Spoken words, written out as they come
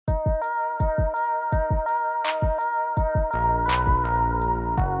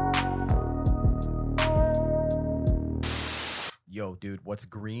Yo, dude, what's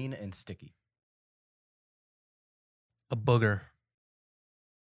green and sticky? A booger.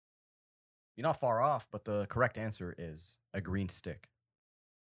 You're not far off, but the correct answer is a green stick.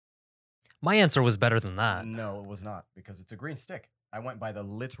 My answer was better than that. No, it was not, because it's a green stick. I went by the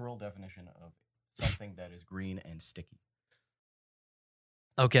literal definition of something that is green and sticky.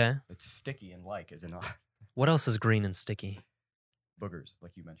 Okay. It's sticky and like, is it not? What else is green and sticky? Boogers,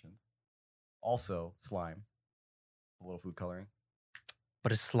 like you mentioned. Also, slime. A little food coloring.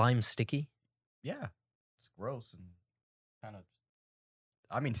 But is slime sticky? Yeah, it's gross and kind of.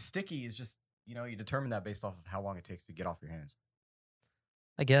 I mean, sticky is just, you determine that based off of how long it takes to get off your hands.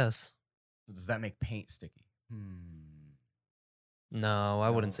 I guess. So does that make paint sticky? No, I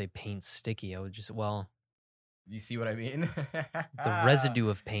No. wouldn't say paint sticky. I would just, well, You see what I mean? the residue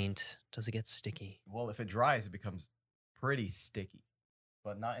of paint, does it get sticky? Well, if it dries, it becomes pretty sticky,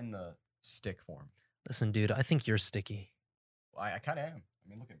 but not in the stick form. Listen, dude, I think you're sticky I kind of am. I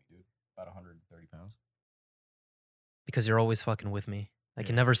mean, look at me, dude. About 130 pounds. because you're always fucking with me. I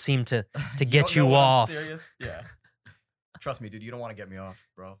can Yeah. never seem to You get don't you know when I'm off. serious? Yeah. Trust me, dude. You don't want to get me off,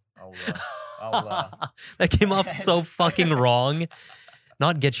 bro. I'll That came off so fucking wrong.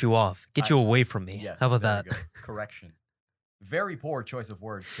 Not get you off, get you away from me. Yes. How about there that? you go. Correction. Very poor choice of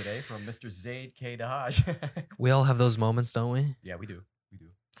words today from Mr. Zaid K. Dahaj. We all have those moments, don't we? Yeah, we do. We do.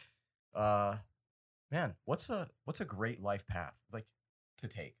 Man, what's a great life path like to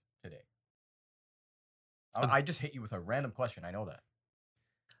take today? I just hit you with a random question. I know that.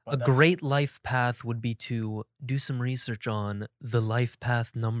 But A that's- great life path would be to do some research on the life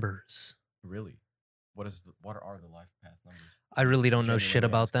path numbers. Really, what are the life path numbers? I really don't know shit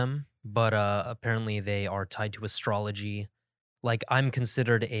Genuinely about ask. them, but apparently they are tied to astrology. Like, I'm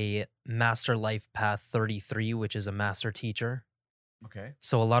considered a master life path 33, which is a master teacher. Okay.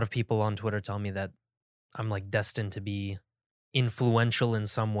 So a lot of people on Twitter tell me that I'm like destined to be influential in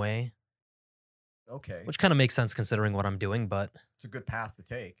some way, Okay. which kind of makes sense considering what I'm doing. But It's a good path to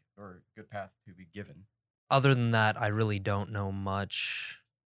take, or a good path to be given. other than that, I really don't know much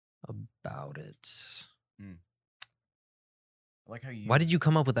about it. I like how you. Why did you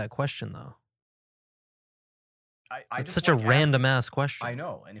come up with that question, though? I It's just such a like random ass question. I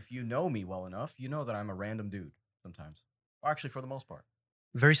know, and if you know me well enough, you know that I'm a random dude sometimes. Or actually, for the most part.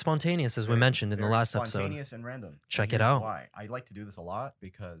 Very spontaneous, as we Very- mentioned in the very last episode. Spontaneous and random. And Check it here's out. Why I like to do this a lot,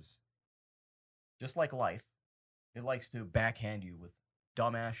 because just like life, it likes to backhand you with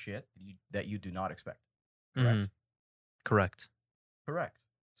dumbass shit that you do not expect. Correct. Mhm. Correct. Correct.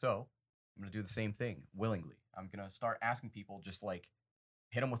 So I'm gonna do the same thing willingly. I'm gonna start asking people, just like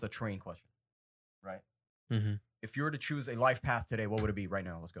hit them with a train question, right? hmm If you were to choose a life path today, what would it be right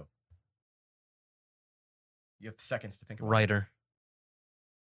now? Let's go. You have seconds to think about it. Writer.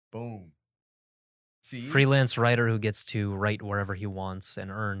 Boom. See? Freelance writer who gets to write wherever he wants and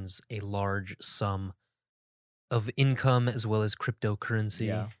earns a large sum of income as well as cryptocurrency.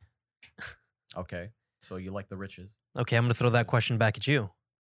 Yeah. Okay. So you like the riches. Okay, I'm going to throw that question back at you.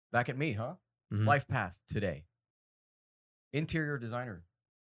 Back at me, huh? Mhm. Life path today. Interior designer.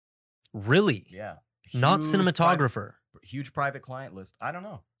 Really? Yeah. Not Huge cinematographer. huge private client list. I don't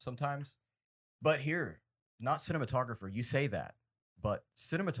know. Sometimes. But here, not cinematographer. You say that. But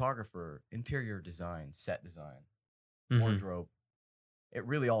cinematographer, interior design, set design, Mhm. wardrobe, it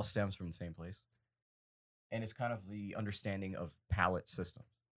really all stems from the same place. And it's kind of the understanding of palette systems.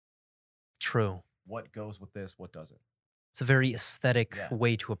 True. What goes with this, what doesn't. It's a very aesthetic Yeah.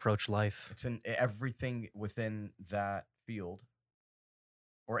 way to approach life. It's in everything within that field,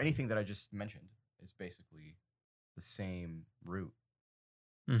 or anything that I just mentioned, is basically the same route.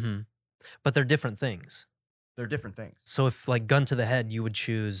 hmm But they're different things. They're different things. So if, like, gun to the head, you would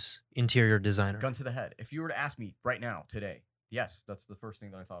choose interior designer. Gun to the head. If you were to ask me right now, today, yes, that's the first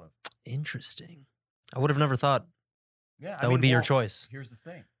thing that I thought of. Interesting. I would have never thought Yeah, that would be your well, choice. Here's the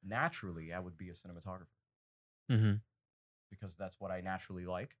thing. Naturally, I would be a cinematographer, hmm because that's what I naturally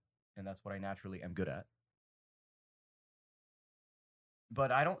like, and that's what I naturally am good at.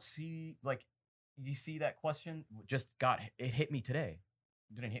 But I don't see, like, you see that question it hit me today.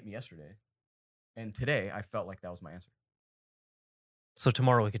 It didn't hit me yesterday. And today, I felt like that was my answer. So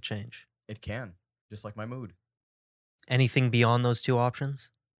tomorrow it could change. It can, just like my mood. Anything beyond those two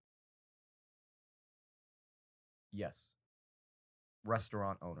options? Yes.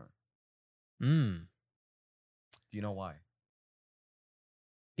 Restaurant owner. Mm. Do you know why?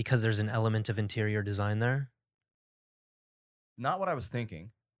 Because there's an element of interior design there, Not what I was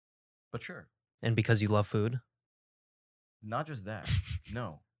thinking, but sure. and because you love food. Not just that.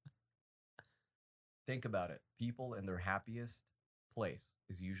 No. Think about it. People in their happiest place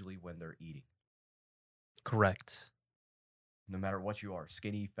is usually when they're eating. Correct. no matter what you are,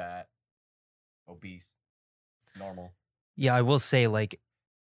 skinny, fat, obese, normal. Yeah, I will say, like,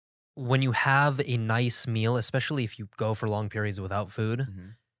 when you have a nice meal, especially if you go for long periods without food,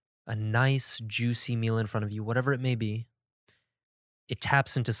 a nice, juicy meal in front of you, whatever it may be, it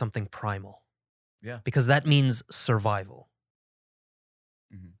taps into something primal. Yeah. Because that means survival.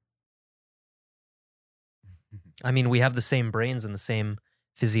 Mhm. I mean, we have the same brains and the same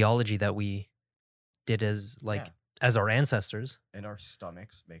physiology that we did as Yeah. as our ancestors. And our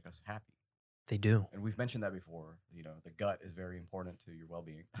stomachs make us happy. They do. And we've mentioned that before. You know, the gut is very important to your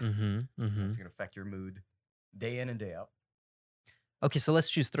well-being. Mm-hmm. Mm-hmm. It's going to affect your mood day in and day out. Okay, so let's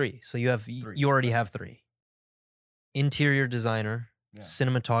choose three. So you have Three. you already have three. Interior designer, Yeah.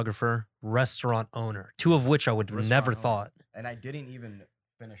 cinematographer, restaurant owner. Two of which I would have Restaurant never owner. thought. And I didn't even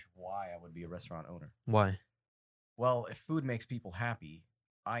finish why I would be a restaurant owner. Why? Well, if food makes people happy,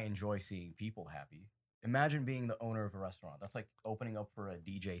 I enjoy seeing people happy. Imagine being the owner of a restaurant. That's like opening up for a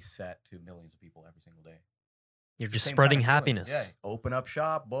DJ set to millions of people every single day. You're It's the just same spreading kind of feeling. happiness. Yeah, open up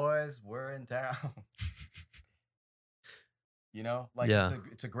shop, boys. We're in town. You know, like Yeah.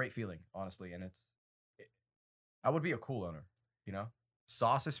 it's a great feeling, honestly, and I would be a cool owner. You know,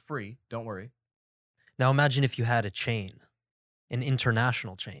 sauce is free. Don't worry. Now imagine if you had a chain, an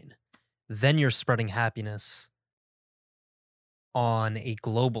international chain. Then you're spreading happiness on a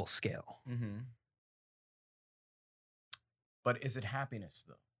global scale. Mm-hmm. But is it happiness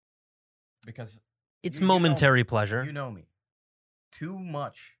though? Because It's you know momentary me. pleasure. You know me. Too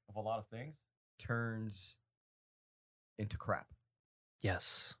much of a lot of things turns into crap.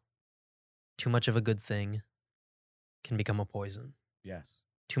 Yes. Too much of a good thing can become a poison. Yes.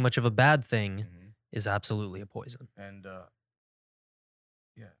 Too much of a bad thing Mm-hmm. is absolutely a poison. And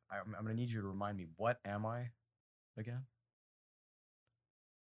yeah, I'm gonna need you to remind me. What am I again?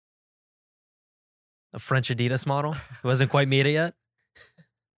 A French Adidas model? It wasn't quite made it yet?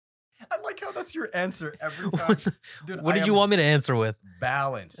 I like how that's your answer every time. Dude, What I did you am want me to answer with?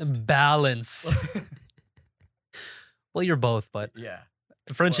 Balanced. Balance. Well, you're both, but Yeah.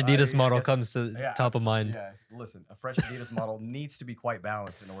 French Well, Adidas I model guess- comes to Yeah, top of mind. Yeah, listen, a French Adidas model needs to be quite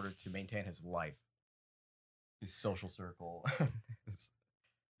balanced in order to maintain his life, his social circle,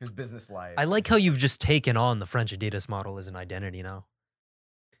 his business life. I like how you've just taken on the French Adidas model as an identity now.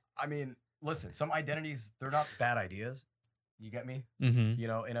 I mean, listen, some identities, they're not bad ideas. You get me? Mm-hmm. You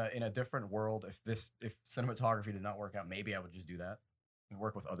know, in a different world, if cinematography did not work out, maybe I would just do that and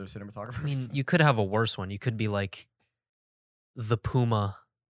work with other cinematographers. I mean, you could have a worse one. You could be like the Puma.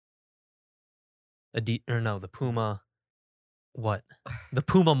 The Puma. What? The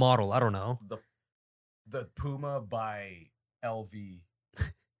Puma model. I don't know. the Puma by LV.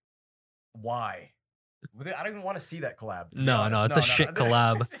 Why? I don't even want to see that collab. to be No, honest. it's a shit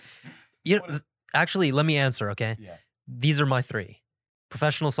collab. You What know, is- actually, let me answer, okay? Yeah. These are my three.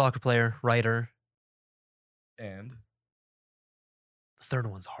 Professional soccer player, writer. And The third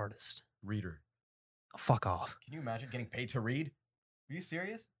one's hardest. reader. Fuck off. Can you imagine getting paid to read? Are you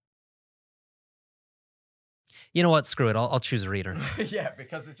serious? You know what? Screw it. I'll choose reader. Yeah,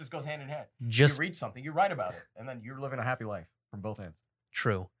 because it just goes hand in hand. Just You read something, you write about it, and then you're living a happy life from both ends.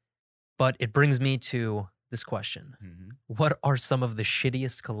 true. But it brings me to this question. Mm-hmm. What are some of the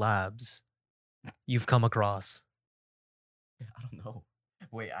shittiest collabs you've come across? I don't know.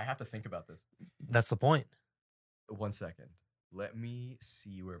 Wait, I have to think about this. That's the point. 1 second. Let me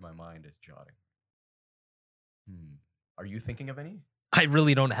see where my mind is jotting. Are you thinking of any? I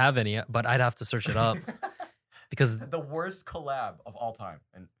really don't have any, but I'd have to search it up because The worst collab of all time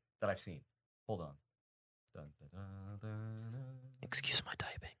and that I've seen. Hold on. Dun, dun, dun, dun, dun. excuse my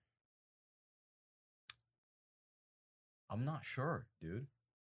typing. I'm not sure, dude.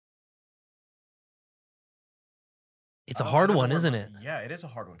 It's I a don't- I hard don't know one, where isn't my- it? Yeah, it is a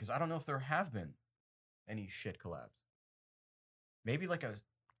hard one because I don't know if there have been any shit collabs. Maybe like a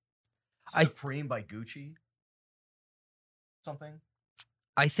I- Supreme by Gucci. Something.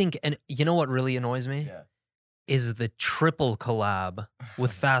 I think, and you know what really annoys me Yeah. is the triple collab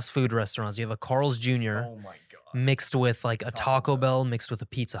with fast food restaurants. You have a Carl's Jr. Oh my god. mixed with like a Taco Taco Bell. Bell mixed with a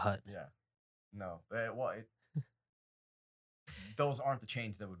Pizza Hut. Yeah. No. Those aren't the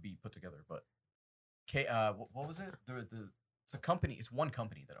chains that would be put together, but what was it? It's a company, it's one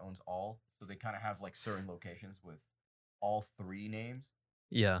company that owns all, so they kind of have like certain locations with all three names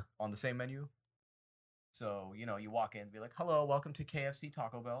Yeah. on the same menu. So, you know, you walk in and be like, "Hello, welcome to KFC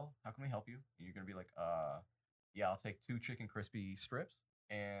Taco Bell. How can we help you?" And you're going to be like, yeah, I'll take 2 chicken crispy strips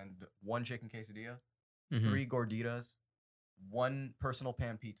and 1 chicken quesadilla, Mhm. 3 gorditas, 1 personal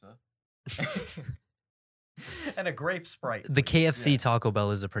pan pizza, and a grape Sprite. The KFC Yeah. Taco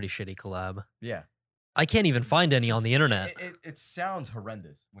Bell is a pretty shitty collab. Yeah. I can't even find any on the internet. It sounds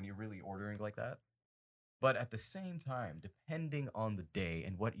horrendous when you're really ordering like that. But at the same time, depending on the day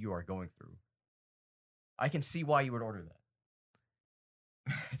and what you are going through, I can see why you would order that.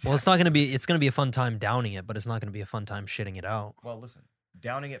 Well, it's going to be a fun time downing it, but it's not going to be a fun time shitting it out. Well, listen,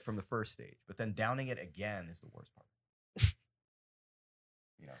 downing it from the first stage, but then downing it again is the worst part.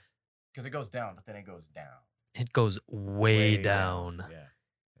 You know, because it goes down, but then it goes down. It goes way down. Yeah,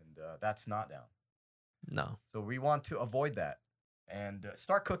 and that's not down. No. So we want to avoid that and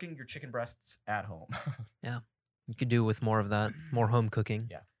start cooking your chicken breasts at home. Yeah, you could do with more of that, more home cooking.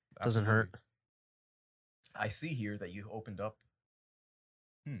 Yeah, doesn't hurt. I see here that you opened up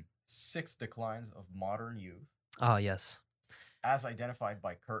 6 declines of modern youth. Ah, yes. As identified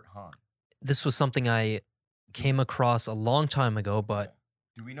by Kurt Hahn. This was something I came across a long time ago, but...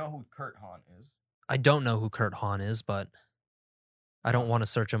 Do we know who Kurt Hahn is? I don't know who Kurt Hahn is, but I don't want to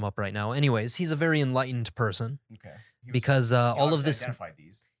search him up right now. Anyways, he's a very enlightened person. Okay. Because all of this... identified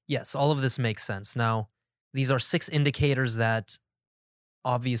these. Yes, all of this makes sense. Now, these are 6 indicators that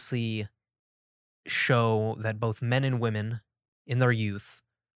obviously show that both men and women in their youth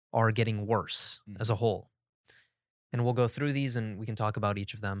are getting worse as a whole. And we'll go through these and we can talk about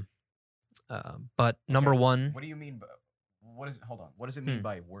each of them. But number one... What do you mean by... Hold on. What does it mean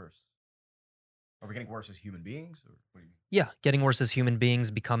by worse? Are we getting worse as human beings? Or what do you mean? Yeah, getting worse as human beings,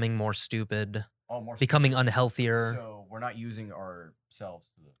 becoming more stupid, more becoming stupid. Unhealthier. So we're not using ourselves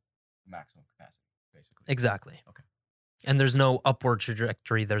to the maximum capacity, basically. Exactly. Okay. And there's no upward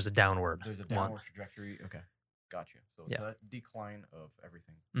trajectory, there's a downward. There's a downward trajectory. Okay. Gotcha. So it's a decline of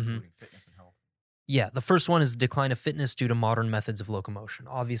everything, including fitness and health. Yeah, the first one is decline of fitness due to modern methods of locomotion.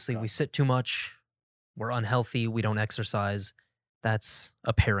 Obviously, we sit too much, we're unhealthy, we don't exercise. That's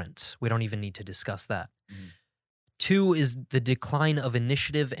apparent. We don't even need to discuss that. 2 is the decline of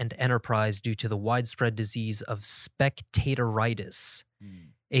initiative and enterprise due to the widespread disease of spectatoritis,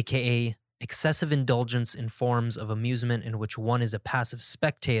 aka excessive indulgence in forms of amusement in which one is a passive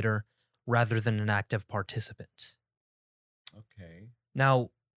spectator rather than an active participant. Okay. Now,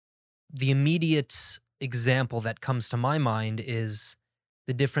 the immediate example that comes to my mind is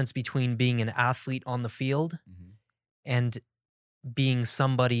the difference between being an athlete on the field and being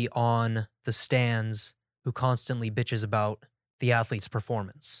somebody on the stands who constantly bitches about the athlete's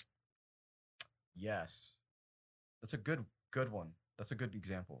performance. Yes. That's a good one. That's a good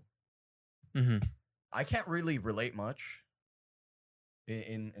example. Mm-hmm. I can't really relate much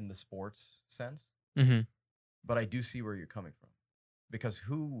in the sports sense, but I do see where you're coming from. Because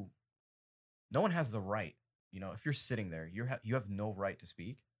no one has the right, if you're sitting there, you have no right to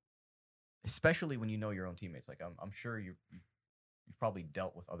speak, especially when you know your own teammates. Like I'm sure you've probably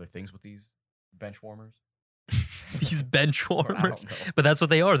dealt with other things with these bench warmers. These bench warmers, but that's what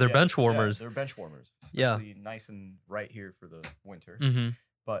they are. They're bench warmers. They're bench warmers. Especially nice and right here for the winter.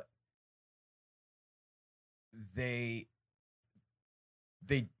 But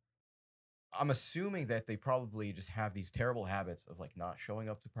I'm assuming that they probably just have these terrible habits of like not showing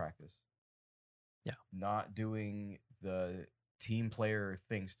up to practice. Yeah. Not doing the team player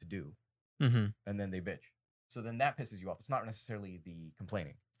things to do. And then they bitch. So then that pisses you off. It's not necessarily the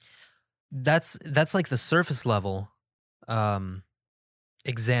complaining. That's like the surface level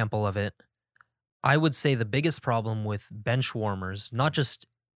example of it. I would say the biggest problem with bench warmers, not just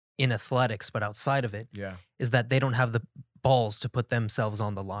in athletics, but outside of it, is that they don't have the balls to put themselves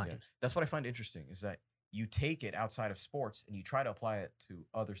on the line. Yeah. That's what I find interesting, is that you take it outside of sports and you try to apply it to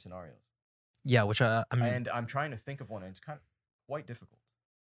other scenarios. Yeah, which I mean... And I'm trying to think of one, and it's kind of quite difficult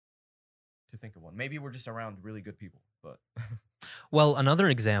to think of one. Maybe we're just around really good people, but... Well, another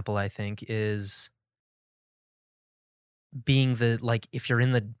example, I think, is being if you're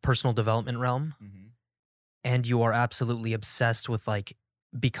in the personal development realm and you are absolutely obsessed with like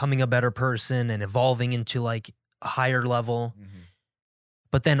becoming a better person and evolving into like a higher level,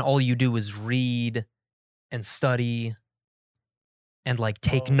 but then all you do is read and study and like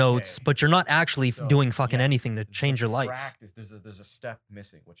take notes, but you're not actually doing fucking anything to change your life. Practice, there's a step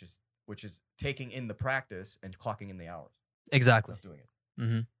missing, which is taking in the practice and clocking in the hours. Exactly. Doing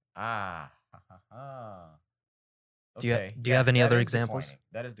it. Okay. Do you have any other examples? Declining.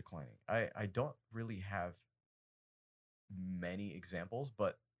 That is declining. I don't really have many examples,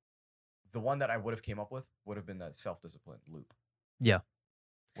 but the one that I would have came up with would have been that self-discipline loop. Yeah.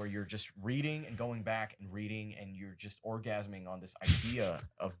 Where you're just reading and going back and reading, and you're just orgasming on this idea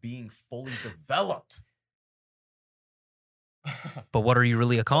of being fully developed. But what are you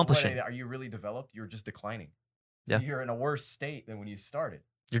really accomplishing? Are you really developed? You're just declining. So you're in a worse state than when you started.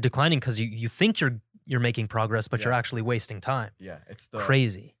 You're declining because you think you're you're making progress, but you're Yeah. actually wasting time. Yeah, it's the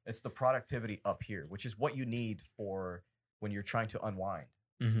Crazy. it's the productivity up here, which is what you need for when you're trying to unwind,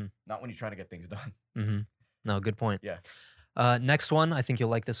 Mm-hmm. not when you're trying to get things done. Mm-hmm. No, good point. Yeah. Next one, I think you'll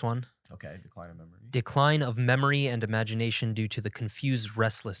like this one. Okay, decline of memory. Decline of memory and imagination due to the confused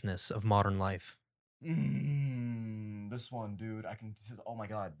restlessness of modern life. This one, dude, oh my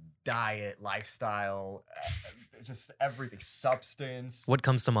God, diet, lifestyle, just everything, substance. What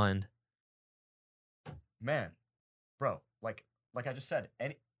comes to mind? Man, bro, like I just said,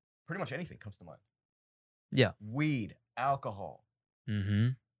 pretty much anything comes to mind. Yeah. Weed, alcohol, Mm-hmm.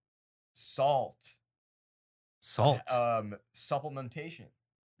 salt, Salt. supplementation,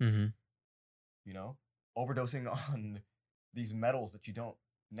 Mm-hmm. you know, overdosing on these metals that you don't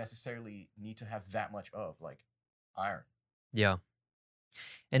necessarily need to have that much of, like iron. Yeah.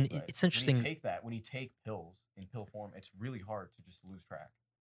 And Right? it's interesting. When you take pills in pill form, it's really hard to just lose track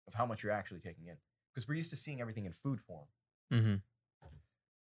of how much you're actually taking in, because we're used to seeing everything in food form. Mm-hmm.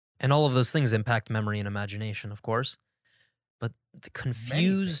 And all of those things impact memory and imagination, of course. But the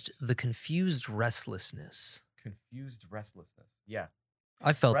confused restlessness. Confused restlessness. Yeah.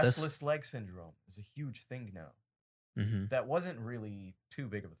 I felt Restless leg syndrome is a huge thing now. Mm-hmm. That wasn't really too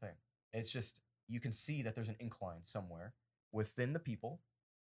big of a thing. It's just you can see that there's an incline somewhere within the people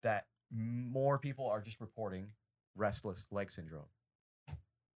that more people are just reporting restless leg syndrome.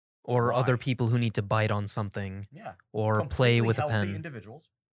 Or Why? other people who need to bite on something. Yeah. Or Completely play with a healthy pen. individuals,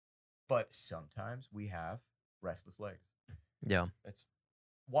 but sometimes we have restless legs. Yeah. That's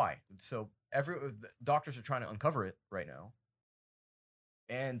why. So doctors are trying to uncover it right now.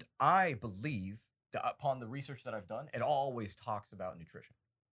 And I believe that upon the research that I've done, it always talks about nutrition.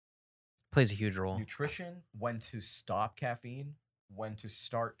 Plays a huge role. Nutrition, when to stop caffeine, when to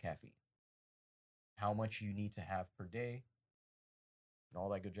start caffeine, how much you need to have per day, and all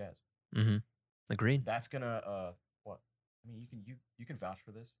that good jazz. Mm-hmm. Agreed. That's gonna what? I mean, you can vouch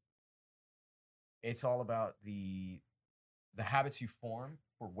for this. It's all about the habits you form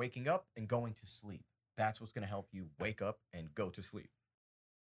for waking up and going to sleep. That's what's gonna help you wake up and go to sleep.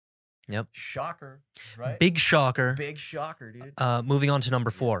 Yep. Shocker, right? Big shocker. Big shocker, dude. Moving on to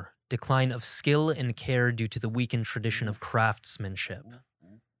number 4. Decline of skill and care due to the weakened tradition of craftsmanship.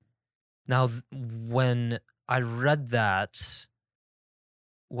 Now, when I read that,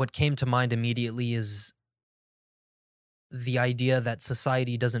 what came to mind immediately is the idea that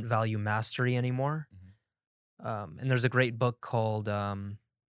society doesn't value mastery anymore. Mm-hmm. And there's a great book called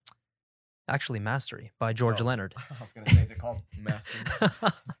actually Mastery by George Leonard. I was going to say, is it called Mastery?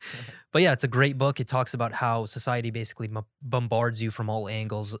 But yeah, it's a great book. It talks about how society basically bombards you from all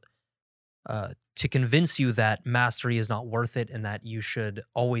angles to convince you that mastery is not worth it and that you should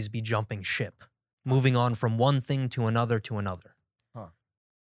always be jumping ship, moving on from one thing to another to another. Huh.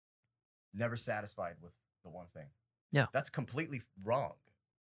 Never satisfied with the one thing. Yeah. That's completely wrong.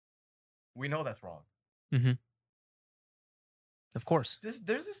 We know that's wrong. Mm-hmm. Of course.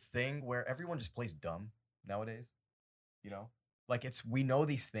 There's this thing where everyone just plays dumb nowadays. You know? Like we know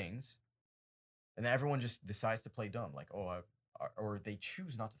these things, and then everyone just decides to play dumb. Like, or they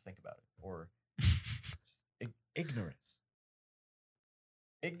choose not to think about it. Or ignorance.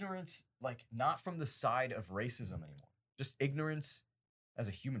 Ignorance, like, not from the side of racism anymore. Just ignorance as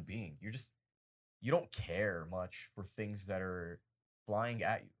a human being. You don't care much for things that are flying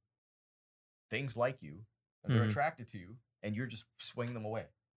at you. Things like you, and they're attracted to you, and you're just swinging them away.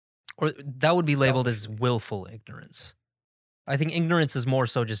 Or that would be labeled as willful ignorance. I think ignorance is more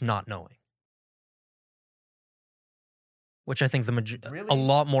so just not knowing. Which I think a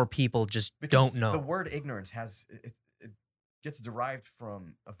lot more people just don't know. The word ignorance it gets derived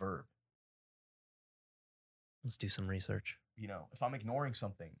from a verb. Let's do some research. You know, if I'm ignoring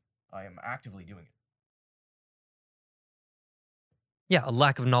something, I am actively doing it. Yeah, a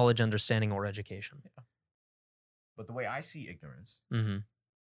lack of knowledge, understanding, or education. Yeah. But the way I see ignorance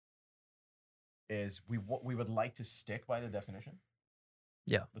is we would like to stick by the definition.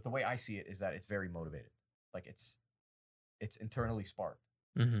 Yeah. But the way I see it is that it's very motivated. Like it's internally sparked.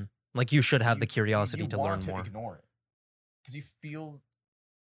 Mm-hmm. Like you should have the curiosity to learn more. You want to ignore it because you feel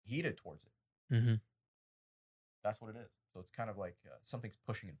heated towards it. Mm-hmm. That's what it is. So it's kind of like something's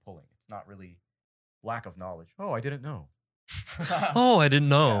pushing and pulling. It's not really lack of knowledge. Oh, I didn't know. Oh, I didn't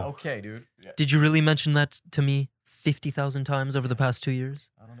know. Yeah, okay, dude. Yeah. Did you really mention that to me 50,000 times over the past 2 years?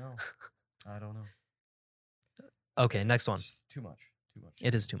 I don't know. Okay, next one. It's too much.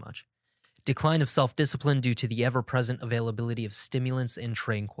 It is too much. Decline of self-discipline due to the ever-present availability of stimulants and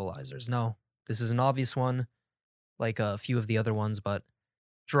tranquilizers. Now, this is an obvious one, like a few of the other ones, but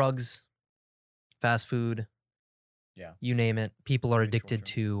drugs, fast food, you name it. People are addicted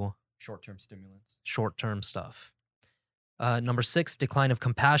to Short-term stimulants. Short-term stuff. Number 6, decline of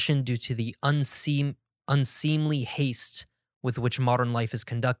compassion due to the unseemly haste with which modern life is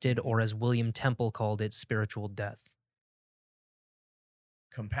conducted, or as William Temple called it, spiritual death.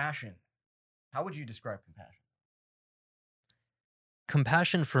 Compassion. How would you describe compassion?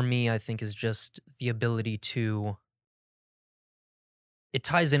 Compassion for me, I think, is just the ability to. It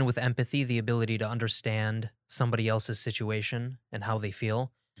ties in with empathy, the ability to understand somebody else's situation and how they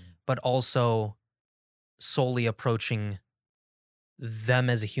feel, but also solely approaching them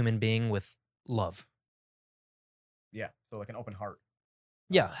as a human being with love. Yeah, so like an open heart.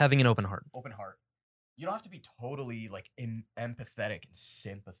 Yeah, having an open heart. Open heart. You don't have to be totally like empathetic and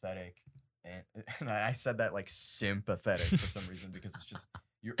sympathetic. And I said that like sympathetic for some reason because it's just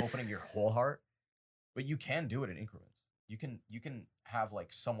you're opening your whole heart, but you can do it in increments. You can have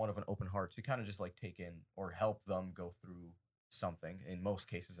like somewhat of an open heart to kind of just like take in or help them go through something. In most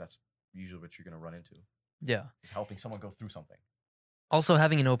cases, that's usually what you're going to run into. Yeah. Is helping someone go through something. Also,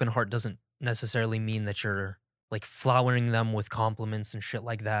 having an open heart doesn't necessarily mean that you're like flowering them with compliments and shit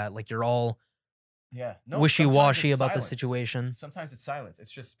like that. Like you're all wishy-washy about the situation. Sometimes it's silence.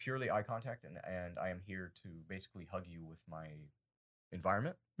 It's just purely eye contact, and I am here to basically hug you with my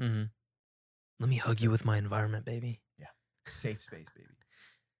environment. Mm-hmm. Let me hug you with my environment, baby. Yeah. Safe space, baby.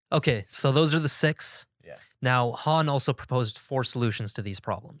 Okay, so those are the 6. Yeah. Now, Hahn also proposed 4 solutions to these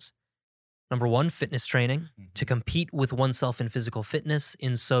problems. Number 1, fitness training. To compete with oneself in physical fitness.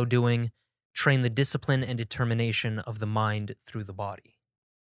 In so doing, train the discipline and determination of the mind through the body.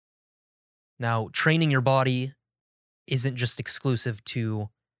 Now, training your body isn't just exclusive to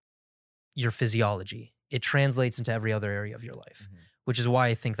your physiology. It translates into every other area of your life, which is why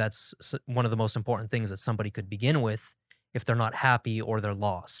I think that's one of the most important things that somebody could begin with if they're not happy or they're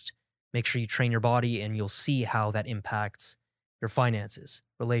lost. Make sure you train your body and you'll see how that impacts your finances,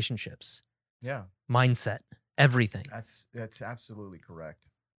 relationships, mindset, everything. That's absolutely correct.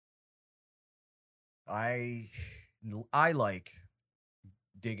 I like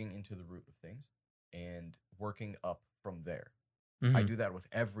digging into the root of things and working up from there. I do that with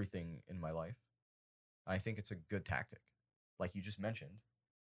everything in my life. I think it's a good tactic. Like you just mentioned,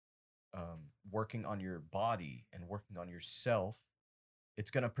 working on your body and working on yourself, it's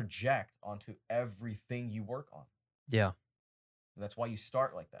going to project onto everything you work on. Yeah. And that's why you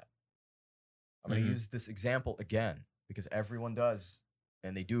start like that. I'm going to use this example again because everyone does,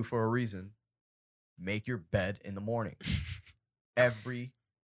 and they do for a reason. Make your bed in the morning. Every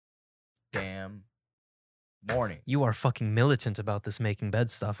damn morning. You are fucking militant about this making bed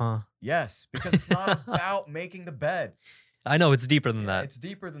stuff, huh? Yes, because it's not about making the bed. I know it's deeper than that. It's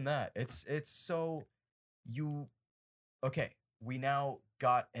deeper than that. It's so you okay, we now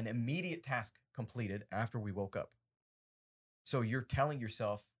got an immediate task completed after we woke up. So you're telling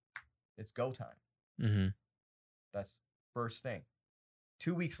yourself it's go time. That's first thing.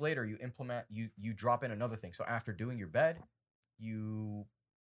 2 weeks later, you implement, you drop in another thing. So after doing your bed, you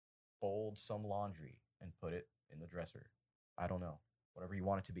fold some laundry and put it in the dresser. I don't know. Whatever you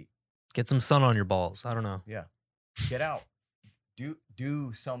want it to be. Get some sun on your balls. I don't know. Yeah. Get out.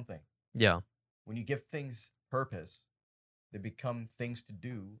 Do something. Yeah. When you give things purpose, they become things to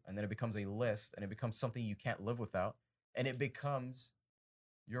do, and then it becomes a list, and it becomes something you can't live without, and it becomes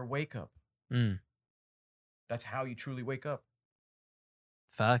your wake up. That's how you truly wake up.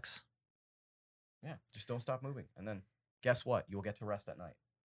 Facts. Yeah, just don't stop moving. And then guess what? You'll get to rest at night.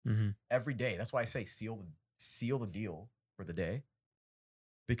 Every day. That's why I say seal the deal for the day.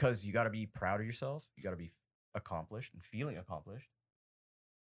 Because you got to be proud of yourself. You got to be accomplished and feeling accomplished.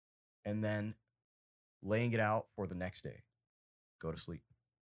 And then laying it out for the next day. Go to sleep.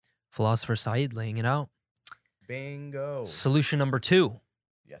 Philosopher Said laying it out. Bingo. Solution number 2.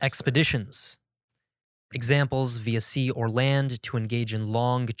 Yes, expeditions. Sir. Examples via sea or land to engage in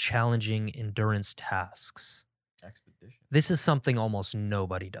long, challenging endurance tasks. Expedition. This is something almost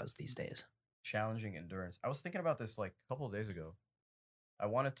nobody does these days. Challenging endurance. I was thinking about this like a couple of days ago. I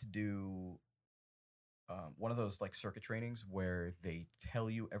wanted to do one of those like circuit trainings where they tell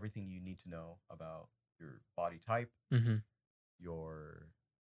you everything you need to know about your body type,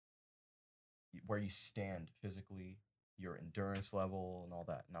 where you stand physically, your endurance level, and all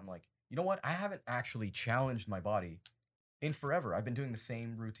that. And I'm like, you know what? I haven't actually challenged my body in forever. I've been doing the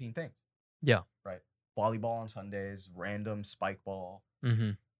same routine thing. Yeah. Right. Volleyball on Sundays, random spike ball,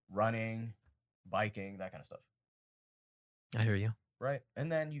 running, biking, that kind of stuff. I hear you. Right. And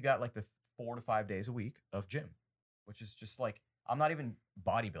then you got like the 4 to 5 days a week of gym, which is just like, I'm not even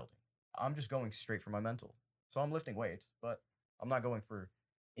bodybuilding. I'm just going straight for my mental. So I'm lifting weights, but I'm not going for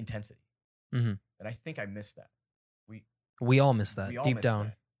intensity. And I think I missed that. We all miss that deep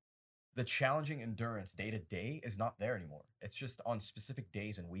down. the challenging endurance day to day is not there anymore. It's just on specific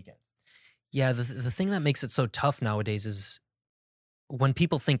days and weekends. Yeah, the thing that makes it so tough nowadays is when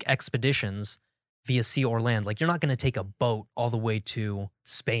people think expeditions via sea or land, like you're not going to take a boat all the way to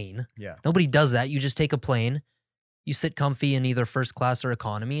Spain. Yeah. Nobody does that. You just take a plane, you sit comfy in either first class or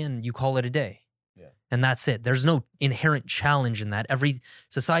economy, and you call it a day. Yeah. And that's it. There's no inherent challenge in that. Every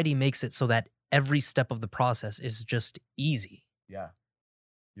society makes it so that every step of the process is just easy. Yeah.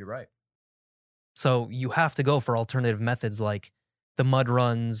 You're right. So you have to go for alternative methods like the mud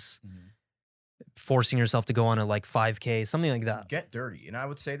runs, forcing yourself to go on a like 5K, something like that. Get dirty. And I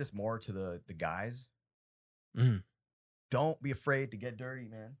would say this more to the guys. Mm. Don't be afraid to get dirty,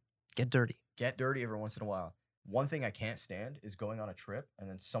 man. Get dirty. Get dirty every once in a while. One thing I can't stand is going on a trip and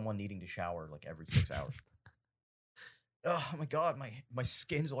then someone needing to shower like every 6 hours. Oh my God, my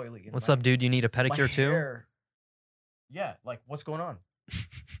skin's oily. What's up, dude? You need a pedicure too? Hair. Yeah, like what's going on?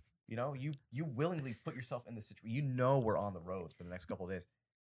 You know, you willingly put yourself in this situation. You know we're on the road for the next couple of days.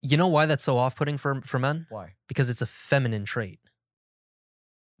 You know why that's so off-putting for men? Why? Because it's a feminine trait.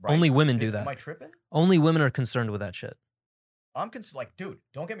 Right? Only women do that. Am I tripping? Only women are concerned with that shit. I'm like, dude,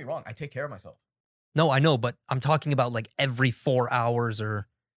 don't get me wrong. I take care of myself. No, I know, but I'm talking about like every 4 hours or...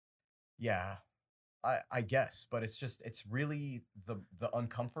 Yeah, I guess. But it's really the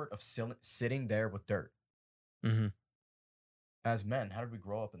uncomfort of sitting there with dirt. Mm-hmm. As men, how did we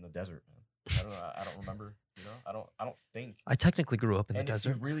grow up in the desert, man? I don't know. I don't remember. You know, I don't think. I technically grew up in the If desert.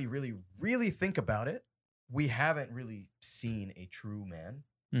 you really, really, really think about it, we haven't really seen a true man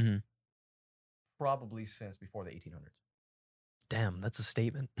Mm-hmm. probably since before the 1800s. Damn, that's a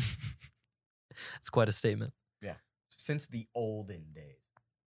statement. That's quite a statement. Yeah, since the olden days.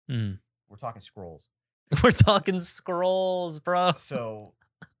 Mm. We're talking scrolls. We're talking scrolls, bro. So,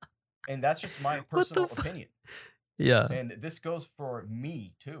 and that's just my personal opinion. Yeah. And this goes for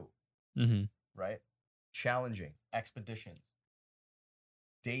me too, Mm-hmm. right? Challenging expeditions,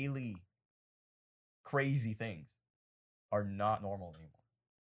 daily crazy things are not normal anymore.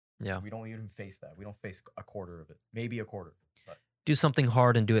 Yeah. We don't even face that. We don't face a quarter of it, maybe a quarter. But. Do something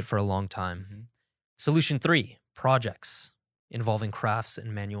hard and do it for a long time. Mm-hmm. Solution 3, projects involving crafts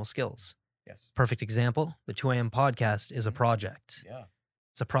and manual skills. Yes. Perfect example, the 2AM podcast is a project. Yeah.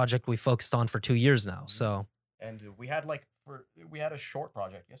 It's a project we focused on for 2 years now. So, and we had a short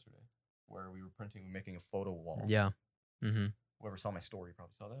project yesterday where we were making a photo wall. Yeah. Mm-hmm. Whoever saw my story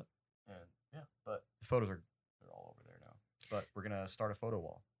probably saw that. And yeah, but the photos they're all over there now. But we're gonna start a photo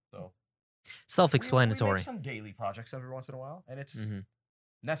wall. So self-explanatory. We make some daily projects every once in a while, and it's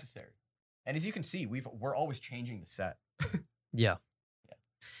necessary. And as you can see, we're always changing the set. Yeah.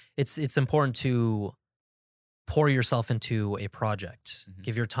 It's important to pour yourself into a project. Mm-hmm.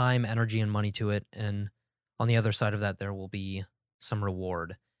 Give your time, energy, and money to it, and on the other side of that, there will be some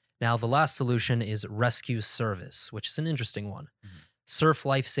reward. Now, the last solution is rescue service, which is an interesting one. Mm-hmm. Surf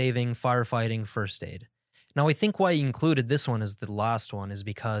life-saving, firefighting, first aid. Now, I think why he included this one as the last one is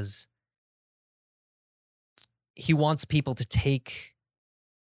because he wants people to take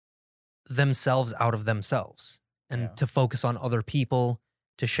themselves out of themselves and to focus on other people,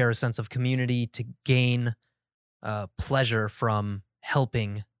 to share a sense of community, to gain pleasure from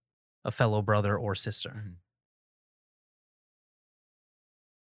helping a fellow brother or sister. Mm-hmm.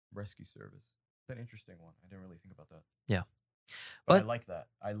 Rescue service. That's an interesting one. I didn't really think about that. Yeah. But I like that.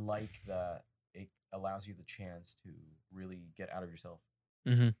 I like that it allows you the chance to really get out of yourself.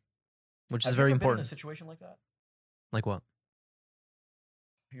 Mm-hmm. Which Have is very you ever important. Been in a situation like that? Like what?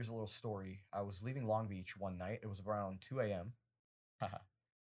 Here's a little story. I was leaving Long Beach one night. It was around 2 a.m.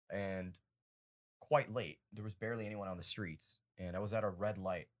 and quite late. There was barely anyone on the streets. And I was at a red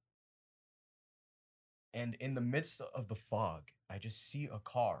light. And in the midst of the fog, I just see a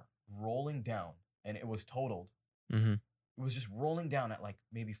car rolling down. And it was totaled. Mm-hmm. It was just rolling down at like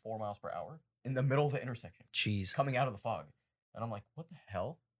maybe 4 miles per hour in the middle of the intersection. Jeez. Coming out of the fog. And I'm like, what the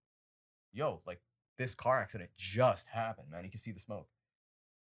hell? Yo, like this car accident just happened, man. You can see the smoke.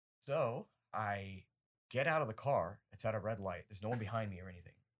 So I get out of the car. It's at a red light. There's no one behind me or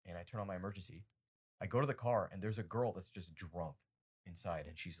anything. And I turn on my emergency. I go to the car and there's a girl that's just drunk inside.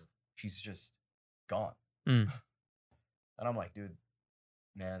 And she's just gone. Mm. And I'm like, dude,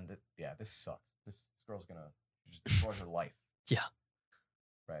 man, this sucks. This girl's gonna just destroy her life. Yeah.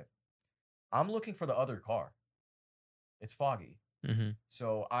 Right. I'm looking for the other car. It's foggy. Mm-hmm.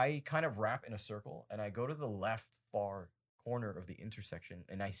 So I kind of wrap in a circle and I go to the left far corner of the intersection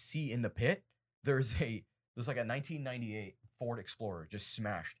and I see in the pit, there's like a 1998 Ford Explorer just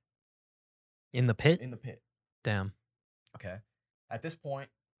smashed. In the pit? In the pit. Damn. Okay. At this point,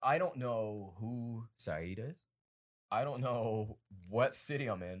 I don't know who Saeed is. I don't know what city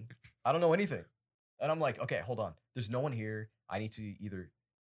I'm in. I don't know anything. And I'm like, okay, hold on. There's no one here. I need to either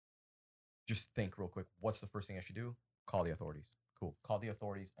just think real quick. What's the first thing I should do? Call the authorities. Cool. Call the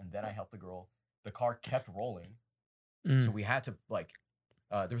authorities. And then I helped the girl. The car kept rolling. So we had to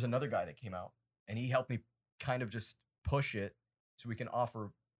there was another guy that came out and he helped me kind of just push it so we can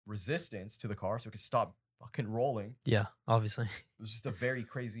offer resistance to the car so it could stop fucking rolling. Yeah, obviously. It was just a very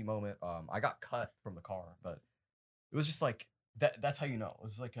crazy moment. I got cut from the car, but it was just like that's how you know. It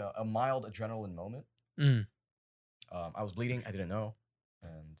was like a mild adrenaline moment. I was bleeding. I didn't know.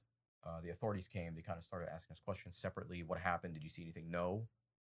 And the authorities came. They kind of started asking us questions separately. What happened? Did you see anything? No.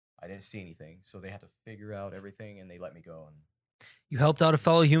 I didn't see anything. So they had to figure out everything, and they let me go. And you helped out a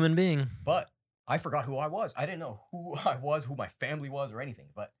fellow human being. But I forgot who I was. I didn't know who I was, who my family was, or anything.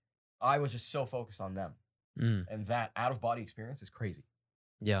 But I was just so focused on them. And that out-of-body experience is crazy.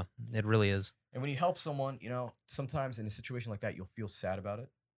 Yeah, it really is. And when you help someone, you know, sometimes in a situation like that, you'll feel sad about it.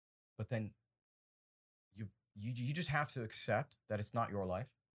 But then you just have to accept that it's not your life.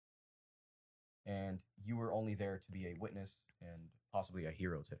 And you were only there to be a witness and possibly a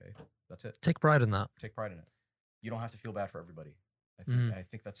hero today. That's it. Take pride in that. Take pride in it. You don't have to feel bad for everybody. I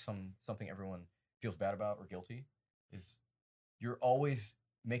think that's something everyone feels bad about or guilty is you're always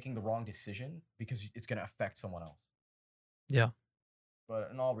making the wrong decision because it's going to affect someone else. Yeah. But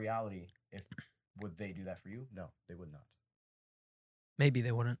in all reality, would they do that for you? No, they would not. Maybe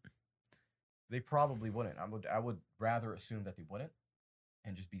they wouldn't. They probably wouldn't. I would rather assume that they wouldn't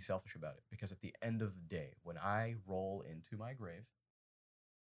and just be selfish about it. Because at the end of the day, when I roll into my grave,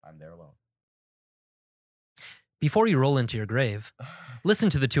 I'm there alone. Before you roll into your grave, listen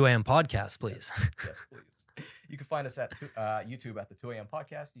to the 2 a.m. podcast, please. Yes, please. You can find us at YouTube at the 2 a.m.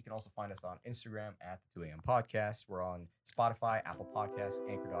 podcast. You can also find us on Instagram at the 2 a.m. podcast. We're on Spotify, Apple Podcasts,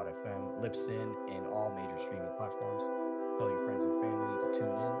 Anchor.fm, Libsyn, and all major streaming platforms. Tell your friends and family to tune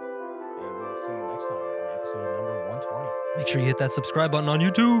in. And we'll see you next time on episode number 120. Make sure you hit that subscribe button on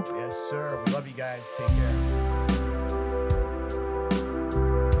YouTube. Yes, sir. We love you guys. Take care.